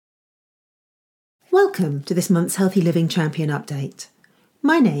Welcome to this month's Healthy Living Champion Update.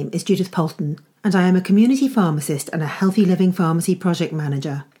 My name is Judith Poulton and I am a community pharmacist and a Healthy Living Pharmacy Project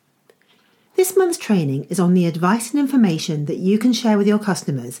Manager. This month's training is on the advice and information that you can share with your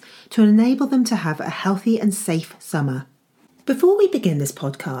customers to enable them to have a healthy and safe summer. Before we begin this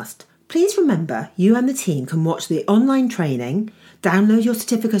podcast, please remember you and the team can watch the online training, download your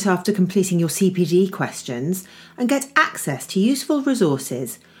certificate after completing your CPD questions, and get access to useful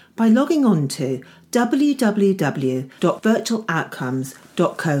resources by logging on to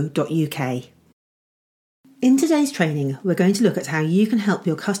www.virtualoutcomes.co.uk. In today's training, we're going to look at how you can help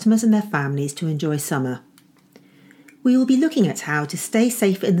your customers and their families to enjoy summer. We will be looking at how to stay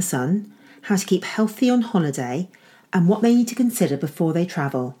safe in the sun, how to keep healthy on holiday, and what they need to consider before they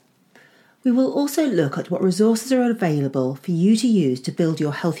travel. We will also look at what resources are available for you to use to build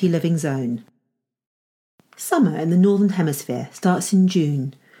your healthy living zone. Summer in the Northern Hemisphere starts in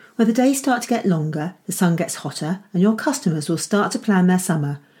June, where the days start to get longer, the sun gets hotter, and your customers will start to plan their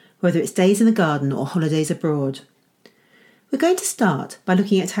summer, whether it's days in the garden or holidays abroad. We're going to start by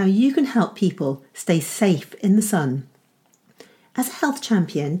looking at how you can help people stay safe in the sun. As a health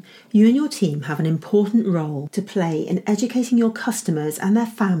champion, you and your team have an important role to play in educating your customers and their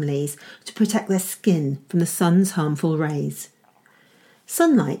families to protect their skin from the sun's harmful rays.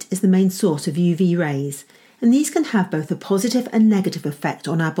 Sunlight is the main source of UV rays, and these can have both a positive and negative effect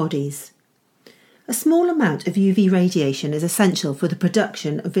on our bodies. A small amount of UV radiation is essential for the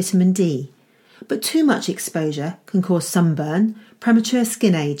production of vitamin D, but too much exposure can cause sunburn, premature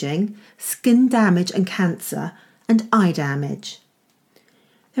skin aging, skin damage and cancer, and eye damage.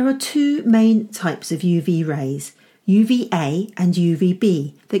 There are two main types of UV rays, UVA and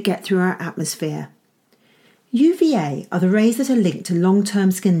UVB, that get through our atmosphere. UVA are the rays that are linked to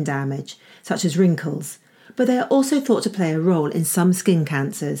long-term skin damage, such as wrinkles, but they are also thought to play a role in some skin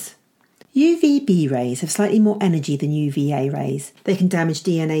cancers. UVB rays have slightly more energy than UVA rays. They can damage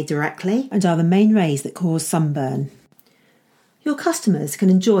DNA directly and are the main rays that cause sunburn. Your customers can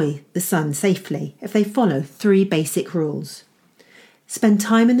enjoy the sun safely if they follow 3 basic rules. Spend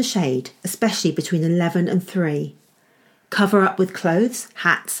time in the shade, especially between 11 and 3. Cover up with clothes,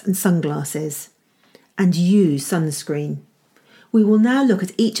 hats and sunglasses. And use sunscreen. We will now look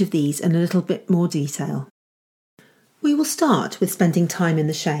at each of these in a little bit more detail. We will start with spending time in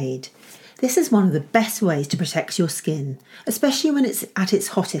the shade. This is one of the best ways to protect your skin, especially when it's at its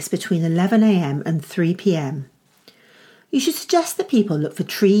hottest between 11 a.m. and 3 p.m. You should suggest that people look for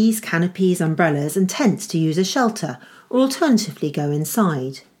trees, canopies, umbrellas and tents to use as shelter, or alternatively go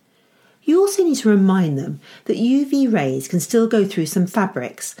inside. You also need to remind them that UV rays can still go through some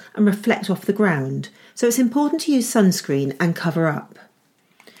fabrics and reflect off the ground, so it's important to use sunscreen and cover up.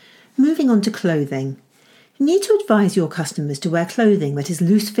 Moving on to clothing. You need to advise your customers to wear clothing that is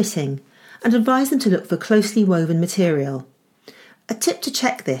loose-fitting and advise them to look for closely woven material. A tip to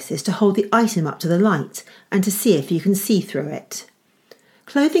check this is to hold the item up to the light and to see if you can see through it.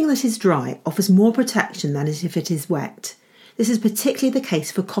 Clothing that is dry offers more protection than if it is wet. This is particularly the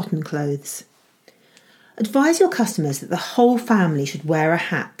case for cotton clothes. Advise your customers that the whole family should wear a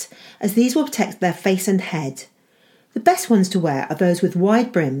hat, as these will protect their face and head. The best ones to wear are those with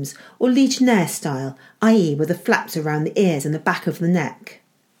wide brims or Legionnaire style, i.e. with the flaps around the ears and the back of the neck.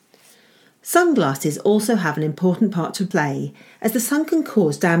 Sunglasses also have an important part to play, as the sun can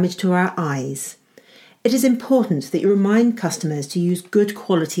cause damage to our eyes. It is important that you remind customers to use good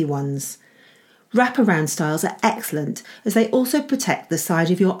quality ones. Wraparound styles are excellent, as they also protect the side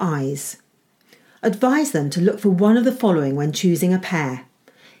of your eyes. Advise them to look for one of the following when choosing a pair: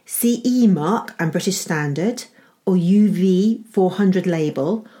 CE mark and British Standard, or UV 400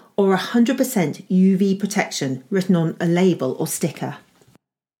 label, or 100% UV protection written on a label or sticker.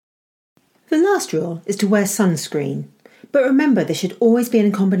 The last rule is to wear sunscreen, but remember this should always be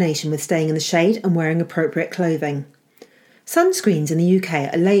in combination with staying in the shade and wearing appropriate clothing. Sunscreens in the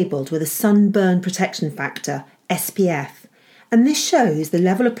UK are labelled with a sunburn protection factor, SPF, and this shows the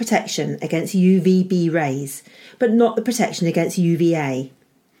level of protection against UVB rays, but not the protection against UVA.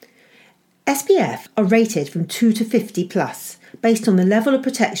 SPF are rated from 2 to 50 plus, based on the level of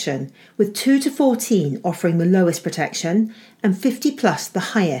protection, with 2 to 14 offering the lowest protection and 50 plus the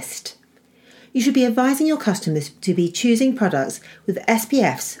highest. You should be advising your customers to be choosing products with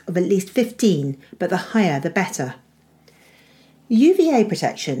SPFs of at least 15, but the higher the better. UVA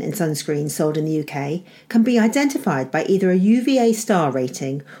protection in sunscreens sold in the UK can be identified by either a UVA star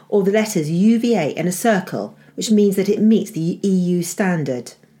rating or the letters UVA in a circle, which means that it meets the EU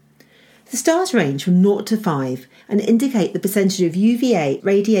standard. The stars range from 0 to 5 and indicate the percentage of UVA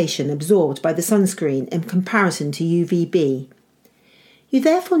radiation absorbed by the sunscreen in comparison to UVB. You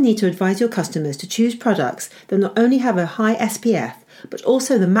therefore need to advise your customers to choose products that not only have a high SPF, but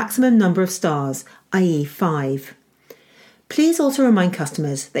also the maximum number of stars, i.e. 5. Please also remind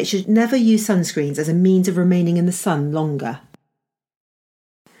customers they should never use sunscreens as a means of remaining in the sun longer.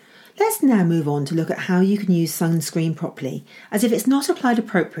 Let's now move on to look at how you can use sunscreen properly, as if it's not applied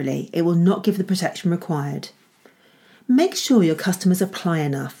appropriately, it will not give the protection required. Make sure your customers apply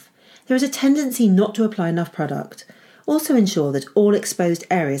enough. There is a tendency not to apply enough product. Also ensure that all exposed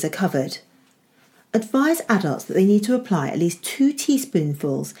areas are covered. Advise adults that they need to apply at least 2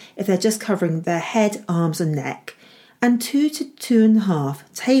 teaspoonfuls if they're just covering their head, arms and neck, and 2 to 2.5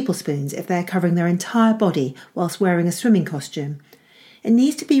 tablespoons if they're covering their entire body whilst wearing a swimming costume. It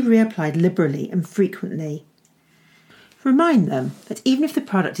needs to be reapplied liberally and frequently. Remind them that even if the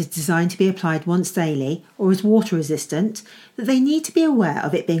product is designed to be applied once daily or is water resistant, that they need to be aware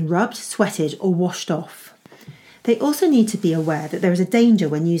of it being rubbed, sweated or washed off. They also need to be aware that there is a danger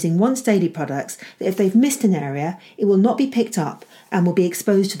when using once daily products that if they've missed an area, it will not be picked up and will be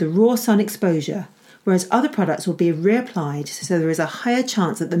exposed to the raw sun exposure, whereas other products will be reapplied, so there is a higher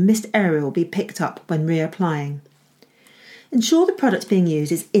chance that the missed area will be picked up when reapplying. Ensure the product being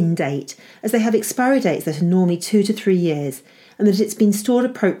used is in date, as they have expiry dates that are normally 2 to 3 years, and that it's been stored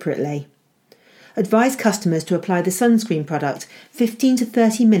appropriately. Advise customers to apply the sunscreen product 15 to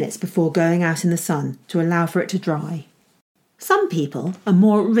 30 minutes before going out in the sun to allow for it to dry. Some people are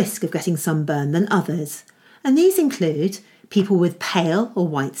more at risk of getting sunburn than others, and these include people with pale or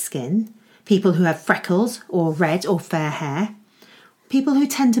white skin, people who have freckles or red or fair hair, people who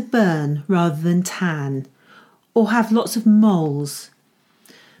tend to burn rather than tan, or have lots of moles,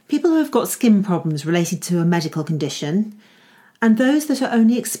 people who have got skin problems related to a medical condition, and those that are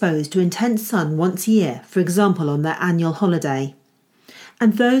only exposed to intense sun once a year, for example on their annual holiday,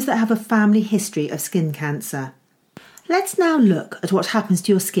 and those that have a family history of skin cancer. Let's now look at what happens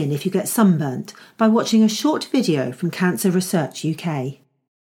to your skin if you get sunburnt by watching a short video from Cancer Research UK.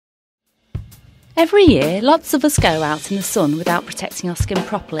 Every year, lots of us go out in the sun without protecting our skin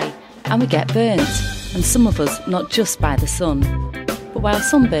properly, and we get burnt, and some of us not just by the sun. But while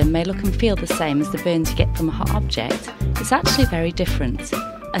sunburn may look and feel the same as the burns you get from a hot object, it's actually very different.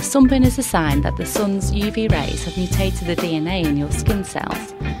 A sunburn is a sign that the sun's UV rays have mutated the DNA in your skin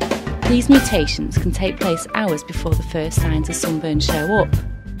cells. These mutations can take place hours before the first signs of sunburn show up.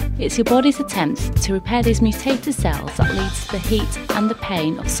 It's your body's attempt to repair these mutated cells that leads to the heat and the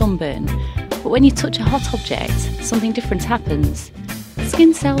pain of sunburn. But when you touch a hot object, something different happens.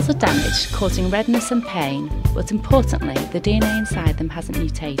 Skin cells are damaged, causing redness and pain, but importantly, the DNA inside them hasn't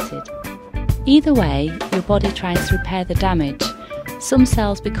mutated. Either way, your body tries to repair the damage. Some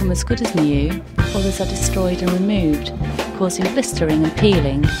cells become as good as new, others are destroyed and removed, causing blistering and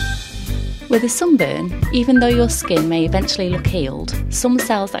peeling. With a sunburn, even though your skin may eventually look healed, some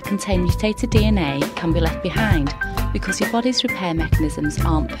cells that contain mutated DNA can be left behind because your body's repair mechanisms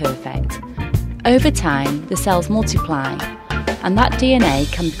aren't perfect. Over time, the cells multiply, and that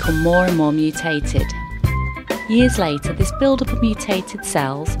DNA can become more and more mutated. Years later, this build-up of mutated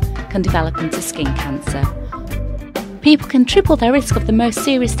cells can develop into skin cancer. People can triple their risk of the most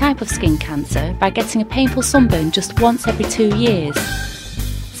serious type of skin cancer by getting a painful sunburn just once every 2 years.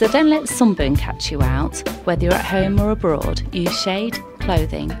 So don't let sunburn catch you out. Whether you're at home or abroad, use shade,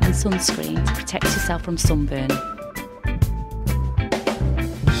 clothing and sunscreen to protect yourself from sunburn.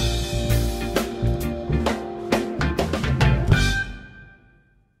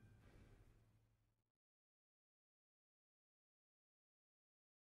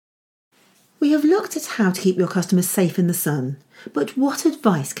 We have looked at how to keep your customers safe in the sun, but what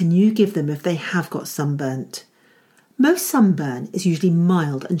advice can you give them if they have got sunburnt? Most sunburn is usually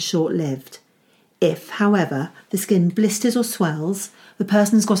mild and short-lived. If, however, the skin blisters or swells, the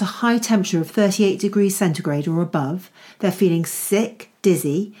person's got a high temperature of 38 degrees centigrade or above, they're feeling sick,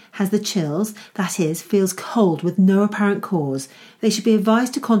 dizzy, has the chills, that is, feels cold with no apparent cause, they should be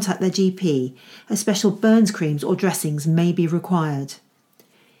advised to contact their GP, as special burns creams or dressings may be required.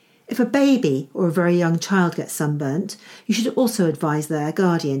 If a baby or a very young child gets sunburnt, you should also advise their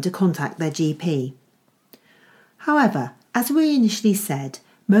guardian to contact their GP. However, as we initially said,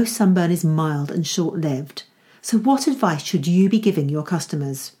 most sunburn is mild and short-lived, so what advice should you be giving your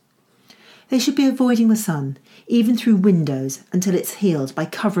customers? They should be avoiding the sun, even through windows, until it's healed by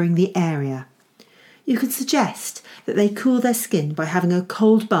covering the area. You could suggest that they cool their skin by having a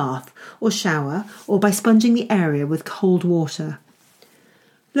cold bath or shower, or by sponging the area with cold water.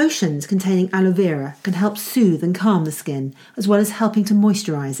 Lotions containing aloe vera can help soothe and calm the skin, as well as helping to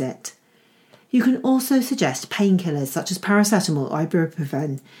moisturise it. You can also suggest painkillers such as paracetamol or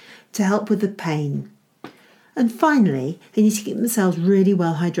ibuprofen to help with the pain. And finally, they need to keep themselves really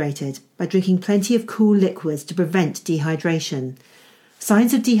well hydrated by drinking plenty of cool liquids to prevent dehydration.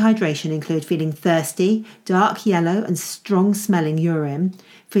 Signs of dehydration include feeling thirsty, dark yellow and strong smelling urine,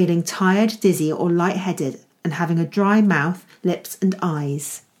 feeling tired, dizzy or lightheaded, and having a dry mouth, lips and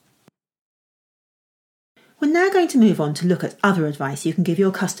eyes. We're now going to move on to look at other advice you can give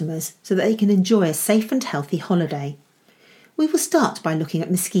your customers so that they can enjoy a safe and healthy holiday. We will start by looking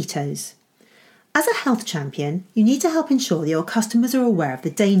at mosquitoes. As a health champion, you need to help ensure that your customers are aware of the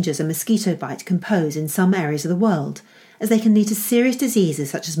dangers a mosquito bite can pose in some areas of the world, as they can lead to serious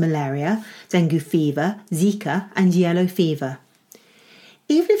diseases such as malaria, dengue fever, Zika and yellow fever.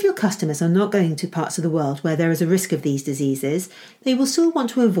 Even if your customers are not going to parts of the world where there is a risk of these diseases, they will still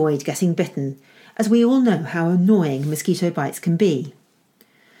want to avoid getting bitten, as we all know how annoying mosquito bites can be.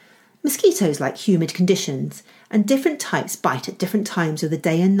 Mosquitoes like humid conditions, and different types bite at different times of the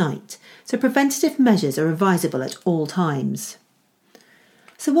day and night, so preventative measures are advisable at all times.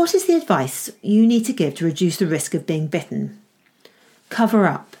 So what is the advice you need to give to reduce the risk of being bitten? Cover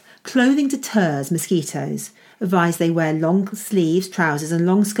up. Clothing deters mosquitoes. Advise they wear long sleeves, trousers and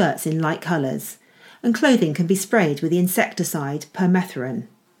long skirts in light colours, and clothing can be sprayed with the insecticide permethrin.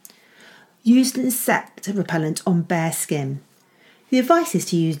 Use insect repellent on bare skin. The advice is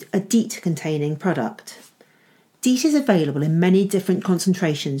to use a DEET-containing product. DEET is available in many different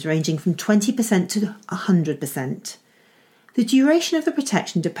concentrations ranging from 20% to 100%. The duration of the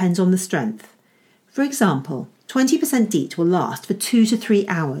protection depends on the strength. For example, 20% DEET will last for 2 to 3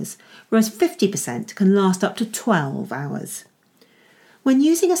 hours, whereas 50% can last up to 12 hours. When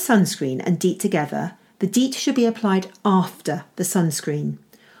using a sunscreen and DEET together, the DEET should be applied after the sunscreen.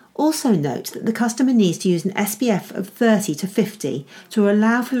 Also note that the customer needs to use an SPF of 30 to 50 to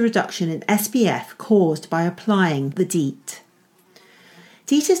allow for the reduction in SPF caused by applying the DEET.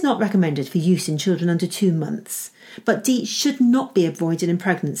 DEET is not recommended for use in children under 2 months, but DEET should not be avoided in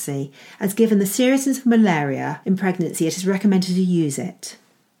pregnancy, as given the seriousness of malaria in pregnancy it is recommended to use it.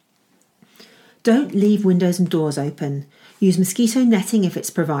 Don't leave windows and doors open. Use mosquito netting if it's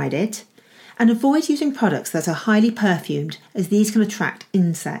provided, and avoid using products that are highly perfumed, as these can attract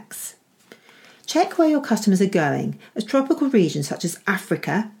insects. Check where your customers are going, as tropical regions such as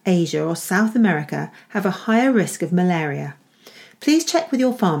Africa, Asia or South America have a higher risk of malaria. Please check with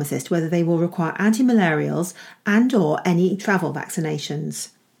your pharmacist whether they will require anti-malarials and/or any travel vaccinations.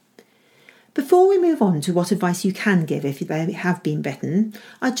 Before we move on to what advice you can give if they have been bitten,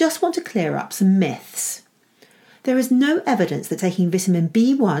 I just want to clear up some myths. There is no evidence that taking vitamin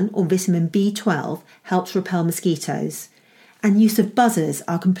B1 or vitamin B12 helps repel mosquitoes, and use of buzzers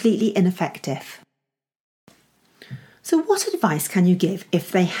are completely ineffective. So what advice can you give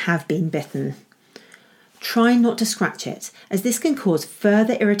if they have been bitten? Try not to scratch it, as this can cause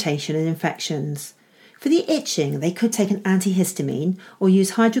further irritation and infections. For the itching, they could take an antihistamine or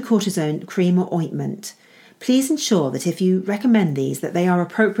use hydrocortisone cream or ointment. Please ensure that if you recommend these, that they are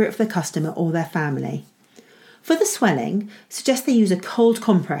appropriate for the customer or their family. For the swelling, suggest they use a cold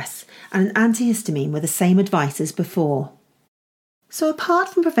compress and an antihistamine with the same advice as before. So apart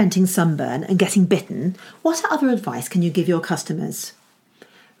from preventing sunburn and getting bitten, what other advice can you give your customers?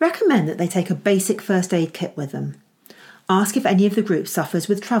 Recommend that they take a basic first aid kit with them. Ask if any of the group suffers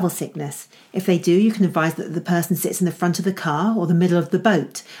with travel sickness. If they do, you can advise that the person sits in the front of the car or the middle of the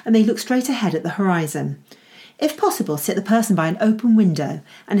boat and they look straight ahead at the horizon. If possible, sit the person by an open window,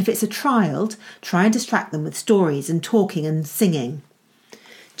 and if it's a child, try and distract them with stories and talking and singing.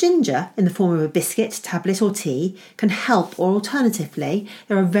 Ginger, in the form of a biscuit, tablet or tea, can help, or alternatively,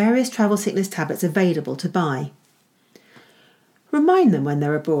 there are various travel sickness tablets available to buy. Remind them when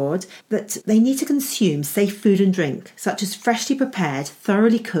they're abroad that they need to consume safe food and drink, such as freshly prepared,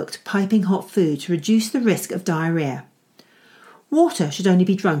 thoroughly cooked, piping hot food to reduce the risk of diarrhoea. Water should only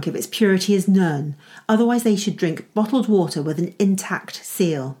be drunk if its purity is known, otherwise they should drink bottled water with an intact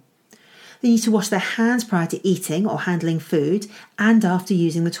seal. They need to wash their hands prior to eating or handling food and after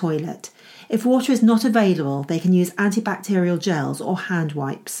using the toilet. If water is not available, they can use antibacterial gels or hand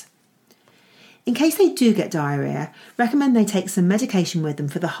wipes. In case they do get diarrhoea, recommend they take some medication with them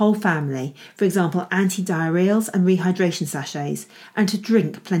for the whole family, for example anti-diarrheals and rehydration sachets, and to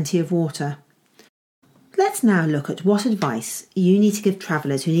drink plenty of water. Let's now look at what advice you need to give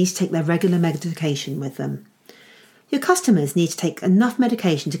travellers who need to take their regular medication with them. Your customers need to take enough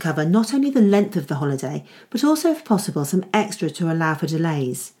medication to cover not only the length of the holiday, but also, if possible, some extra to allow for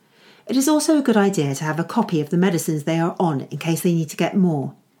delays. It is also a good idea to have a copy of the medicines they are on in case they need to get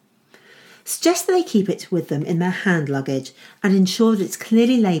more. Suggest that they keep it with them in their hand luggage and ensure that it's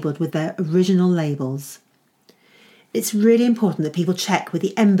clearly labelled with their original labels. It's really important that people check with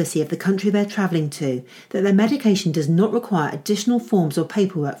the embassy of the country they're travelling to that their medication does not require additional forms or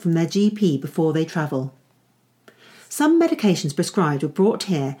paperwork from their GP before they travel. Some medications prescribed or brought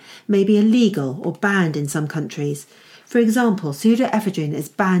here may be illegal or banned in some countries. For example, pseudoephedrine is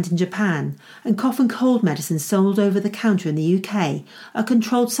banned in Japan, and cough and cold medicines sold over the counter in the UK are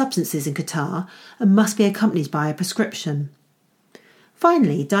controlled substances in Qatar and must be accompanied by a prescription.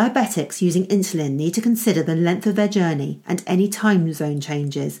 Finally, diabetics using insulin need to consider the length of their journey and any time zone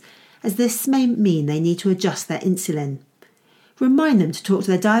changes, as this may mean they need to adjust their insulin. Remind them to talk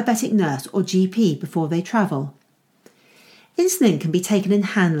to their diabetic nurse or GP before they travel. Insulin can be taken in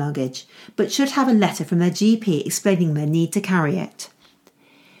hand luggage, but should have a letter from their GP explaining their need to carry it.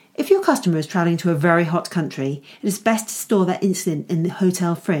 If your customer is travelling to a very hot country, it is best to store their insulin in the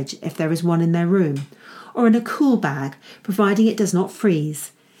hotel fridge if there is one in their room, or in a cool bag, providing it does not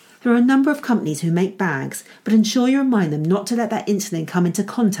freeze. There are a number of companies who make bags, but ensure you remind them not to let that insulin come into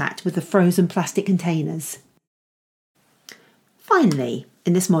contact with the frozen plastic containers. Finally,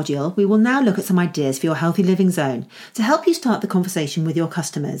 in this module, we will now look at some ideas for your healthy living zone to help you start the conversation with your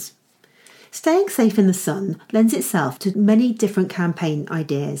customers. Staying safe in the sun lends itself to many different campaign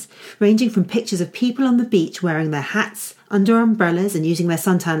ideas, ranging from pictures of people on the beach wearing their hats, under umbrellas and using their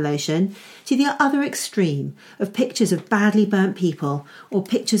suntan lotion, to the other extreme of pictures of badly burnt people or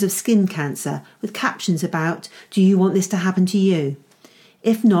pictures of skin cancer with captions about, "Do you want this to happen to you?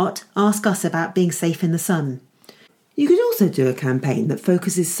 If not, ask us about being safe in the sun." You could also do a campaign that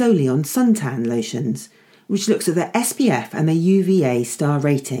focuses solely on suntan lotions, which looks at their SPF and their UVA star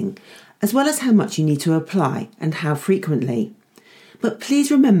rating, as well as how much you need to apply and how frequently. But please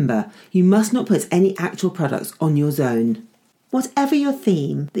remember, you must not put any actual products on your zone. Whatever your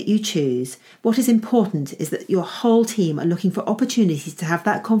theme that you choose, what is important is that your whole team are looking for opportunities to have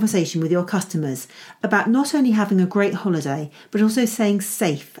that conversation with your customers about not only having a great holiday, but also staying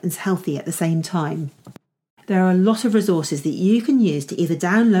safe and healthy at the same time. There are a lot of resources that you can use to either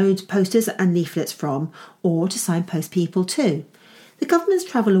download posters and leaflets from or to signpost people to. The government's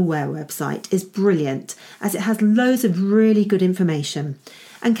Travel Aware website is brilliant as it has loads of really good information.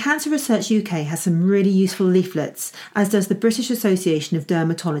 And Cancer Research UK has some really useful leaflets, as does the British Association of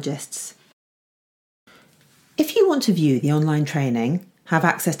Dermatologists. If you want to view the online training, have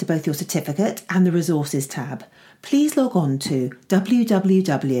access to both your certificate and the resources tab, please log on to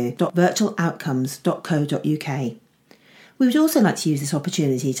www.virtualoutcomes.co.uk. We would also like to use this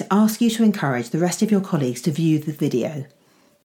opportunity to ask you to encourage the rest of your colleagues to view the video.